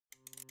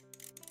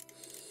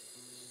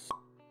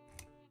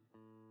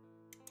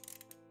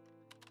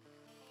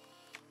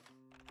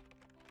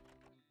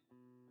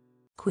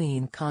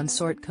Queen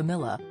consort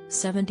Camilla,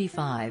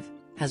 75,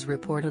 has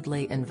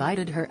reportedly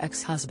invited her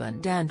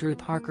ex-husband Andrew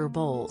Parker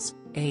Bowles,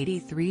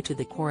 83 to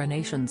the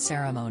coronation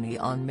ceremony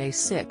on May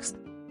 6.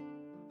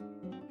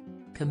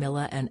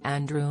 Camilla and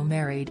Andrew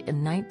married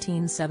in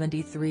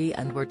 1973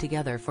 and were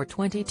together for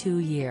 22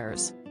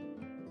 years.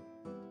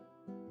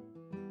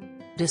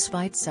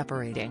 Despite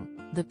separating,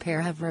 the pair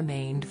have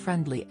remained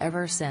friendly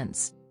ever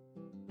since.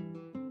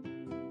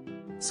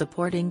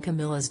 Supporting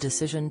Camilla's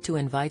decision to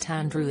invite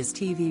Andrew is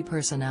TV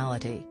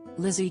personality,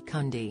 Lizzie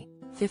Cundy,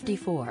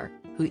 54,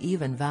 who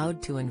even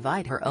vowed to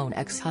invite her own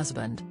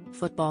ex-husband,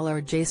 footballer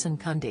Jason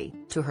Cundy,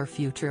 to her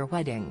future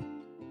wedding.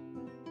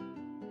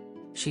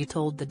 She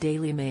told the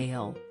Daily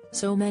Mail,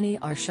 "So many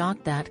are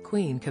shocked that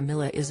Queen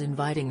Camilla is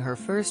inviting her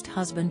first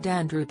husband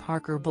Andrew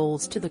Parker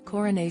Bowles to the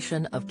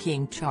coronation of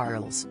King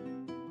Charles.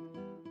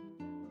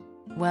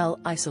 Well,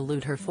 I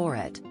salute her for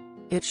it.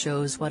 It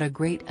shows what a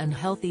great and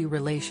healthy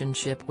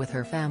relationship with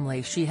her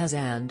family she has,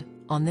 and,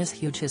 on this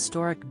huge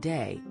historic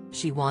day,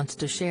 she wants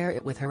to share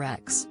it with her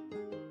ex."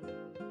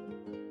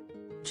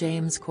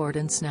 James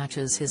Corden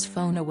snatches his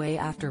phone away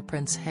after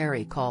Prince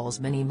Harry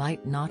calls. "Many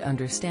might not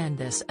understand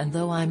this, and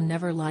though I'm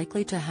never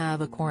likely to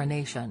have a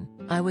coronation,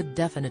 I would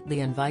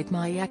definitely invite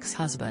my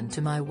ex-husband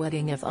to my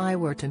wedding if I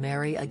were to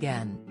marry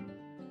again."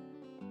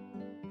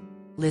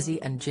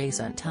 Lizzie and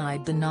Jason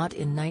tied the knot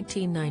in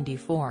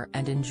 1994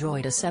 and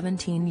enjoyed a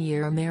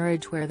 17-year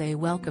marriage where they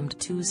welcomed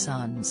two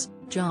sons,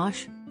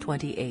 Josh,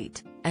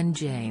 28, and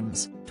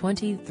James,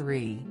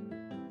 23.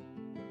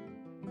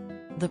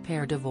 The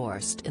pair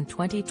divorced in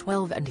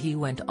 2012 and he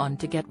went on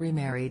to get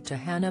remarried to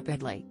Hannah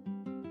Pedley.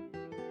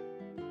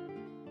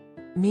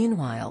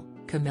 Meanwhile,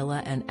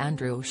 Camilla and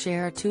Andrew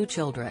share two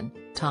children,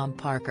 Tom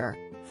Parker,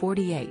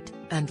 48,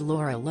 and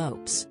Laura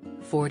Lopes,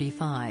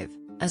 45,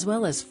 as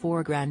well as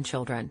 4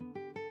 grandchildren.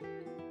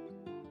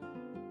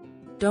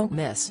 Don't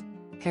miss: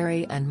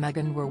 Harry and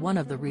Meghan were one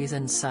of the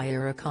reasons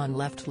Sara Khan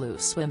left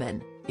loose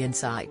women.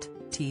 Insight: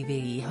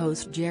 TV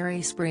host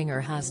Jerry Springer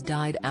has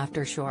died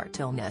after short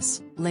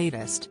illness.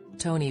 Latest: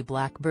 Tony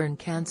Blackburn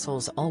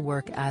cancels all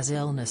work as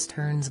illness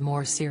turns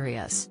more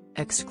serious.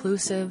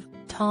 Exclusive: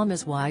 Tom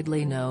is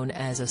widely known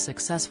as a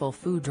successful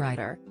food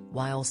writer,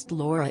 whilst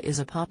Laura is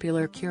a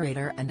popular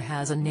curator and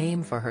has a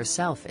name for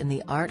herself in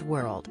the art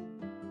world.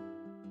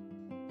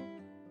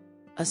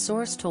 A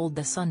source told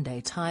the Sunday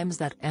Times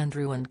that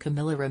Andrew and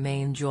Camilla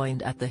remain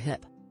joined at the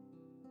hip.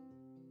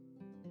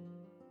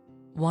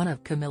 One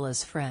of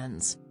Camilla's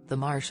friends, the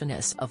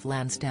Marchioness of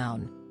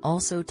Lansdowne,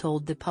 also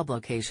told the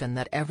publication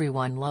that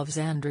everyone loves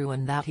Andrew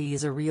and that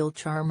he's a real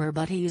charmer,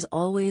 but he's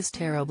always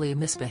terribly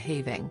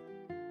misbehaving.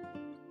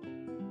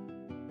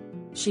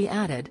 She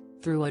added,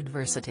 "Through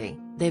adversity,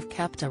 they've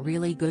kept a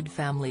really good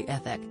family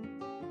ethic.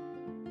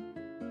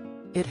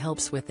 It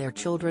helps with their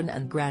children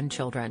and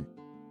grandchildren."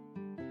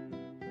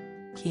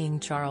 King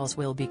Charles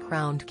will be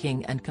crowned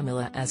king and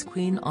Camilla as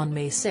queen on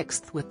May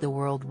 6 with the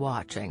world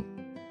watching.